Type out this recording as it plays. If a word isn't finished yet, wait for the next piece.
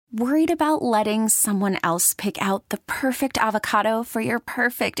Worried about letting someone else pick out the perfect avocado for your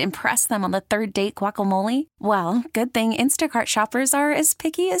perfect impress them on the third date guacamole? Well, good thing Instacart shoppers are as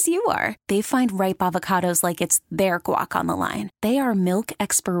picky as you are. They find ripe avocados like it's their guac on the line. They are milk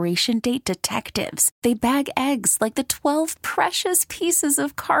expiration date detectives. They bag eggs like the 12 precious pieces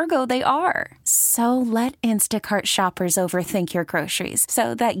of cargo they are. So let Instacart shoppers overthink your groceries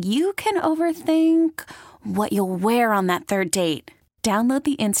so that you can overthink what you'll wear on that third date. Download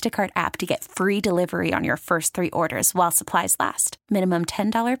the Instacart app to get free delivery on your first 3 orders while supplies last. Minimum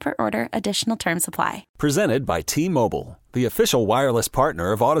 $10 per order. Additional terms apply. Presented by T-Mobile, the official wireless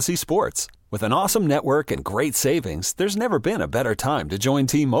partner of Odyssey Sports. With an awesome network and great savings, there's never been a better time to join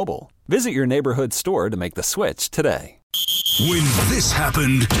T-Mobile. Visit your neighborhood store to make the switch today. When this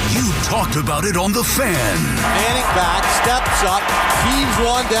happened, you talked about it on The Fan. Manning back, steps up, heaves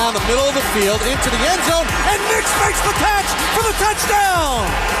one down the middle of the field into the end zone, and Nix makes the catch for the touchdown!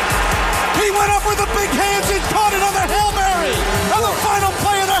 He went up with the big hands and caught it on the Hail Mary on the final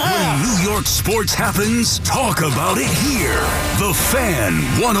play of the half! When New York sports happens, talk about it here. The Fan,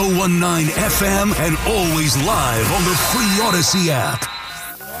 101.9 FM, and always live on the free Odyssey app.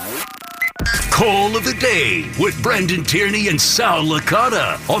 Call of the Day with Brendan Tierney and Sal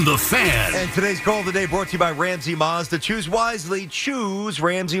Licata on The Fan. And today's Call of the Day brought to you by Ramsey Mazda. Choose wisely. Choose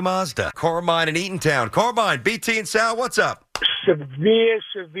Ramsey Mazda. Carmine in Eatontown. Carmine, BT and Sal, what's up? Severe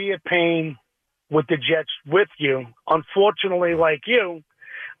pain with the Jets with you. Unfortunately, like you,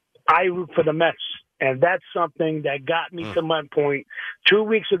 I root for the Mets. And that's something that got me to my point. 2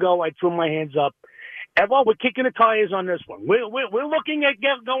 weeks ago, I threw my hands up. And well, we're kicking the tires on this one. We're looking at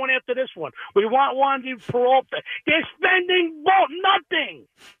going after this one. We want Wandy Peralta. They're spending nothing.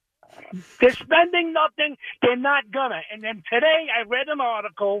 They're spending nothing. They're not gonna. And then today I read an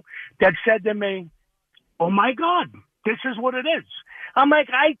article that said to me, "Oh my God, this is what it is." I'm like,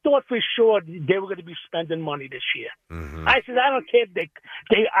 I thought for sure they were going to be spending money this year. Mm-hmm. I said, I don't care.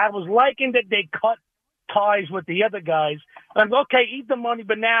 I was liking that they cut ties with the other guys. I'm like, okay, eat the money,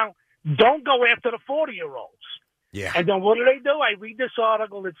 but now. Don't go after the 40-year-olds. Yeah. And then what do? I read this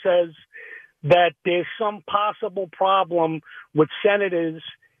article that says that there's some possible problem with senators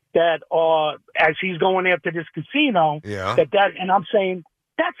that are, as he's going after this casino, and I'm saying,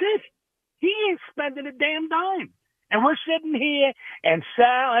 that's it. He ain't spending a damn dime. And we're sitting here, and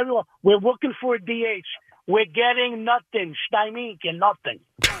Sal, everyone, we're looking for a DH. We're getting nothing. Steinink and nothing.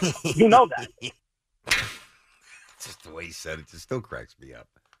 You know that. Just the way he said it just still cracks me up.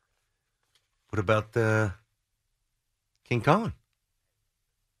 What about King Kong?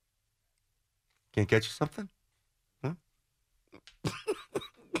 Can't get you something? Huh?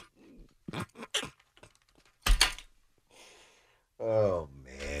 Oh,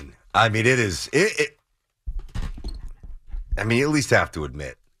 man. I mean, it is. I mean, you at least have to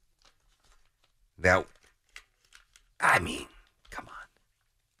admit. Now, I mean, come on.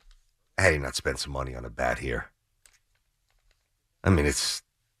 How do you not spend some money on a bat here? I mean, it's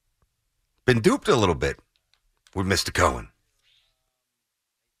been duped a little bit with Mr. Cohen.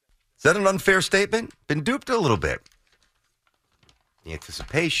 Is that an unfair statement? Been duped a little bit. The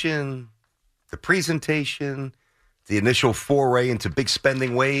anticipation, the presentation, the initial foray into big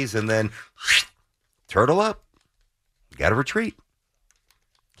spending ways, and then turtle up. You got to retreat.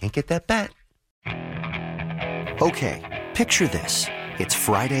 Can't get that bet. Okay, picture this. It's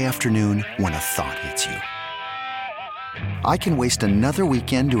Friday afternoon when a thought hits you. I can waste another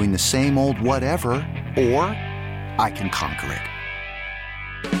weekend doing the same old whatever, or I can conquer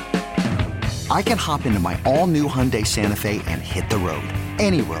it. I can hop into my all-new Hyundai Santa Fe and hit the road.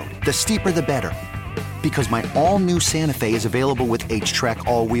 Any road. The steeper, the better. Because my all-new Santa Fe is available with H-Track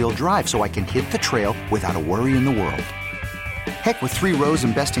all-wheel drive, so I can hit the trail without a worry in the world. Heck, with 3 rows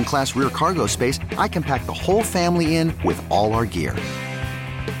and best-in-class rear cargo space, I can pack the whole family in with all our gear.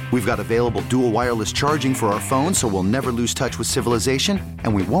 We've got available dual wireless charging for our phones, so we'll never lose touch with civilization,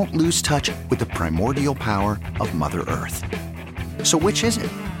 and we won't lose touch with the primordial power of Mother Earth. So which is it?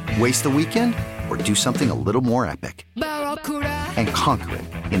 Waste the weekend or do something a little more epic? And conquer it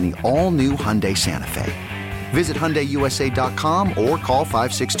in the all-new Hyundai Santa Fe. Visit HyundaiUSA.com or call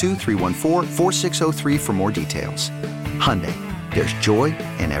 562-314-4603 for more details. Hyundai, there's joy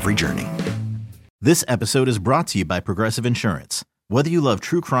in every journey. This episode is brought to you by Progressive Insurance. Whether you love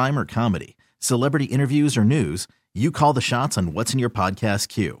true crime or comedy, celebrity interviews or news, you call the shots on what's in your podcast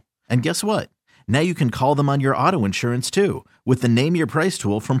queue. And guess what? Now you can call them on your auto insurance too with the Name Your Price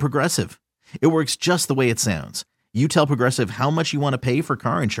tool from Progressive. It works just the way it sounds. You tell Progressive how much you want to pay for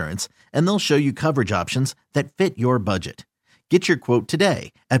car insurance, and they'll show you coverage options that fit your budget. Get your quote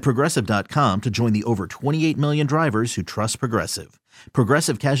today at Progressive.com to join the over 28 million drivers who trust Progressive.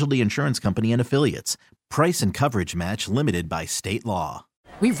 Progressive Casualty Insurance Company and Affiliates. Price and coverage match limited by state law.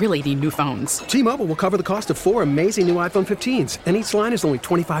 We really need new phones. T-Mobile will cover the cost of 4 amazing new iPhone 15s, and each line is only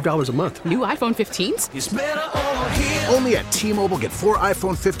 $25 a month. New iPhone 15s? It's better over here. Only at T-Mobile, get 4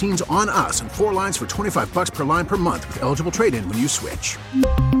 iPhone 15s on us and 4 lines for $25 per line per month with eligible trade-in when you switch.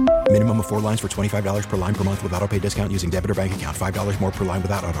 Minimum of 4 lines for $25 per line per month with autopay discount using debit or bank account. $5 more per line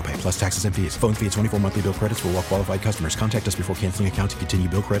without autopay, plus taxes and fees. Phone fee at 24 monthly bill credits for well-qualified customers. Contact us before canceling account to continue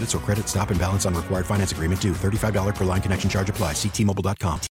bill credits or credit stop and balance on required finance agreement due. $35 per line connection charge applies. See T-Mobile.com.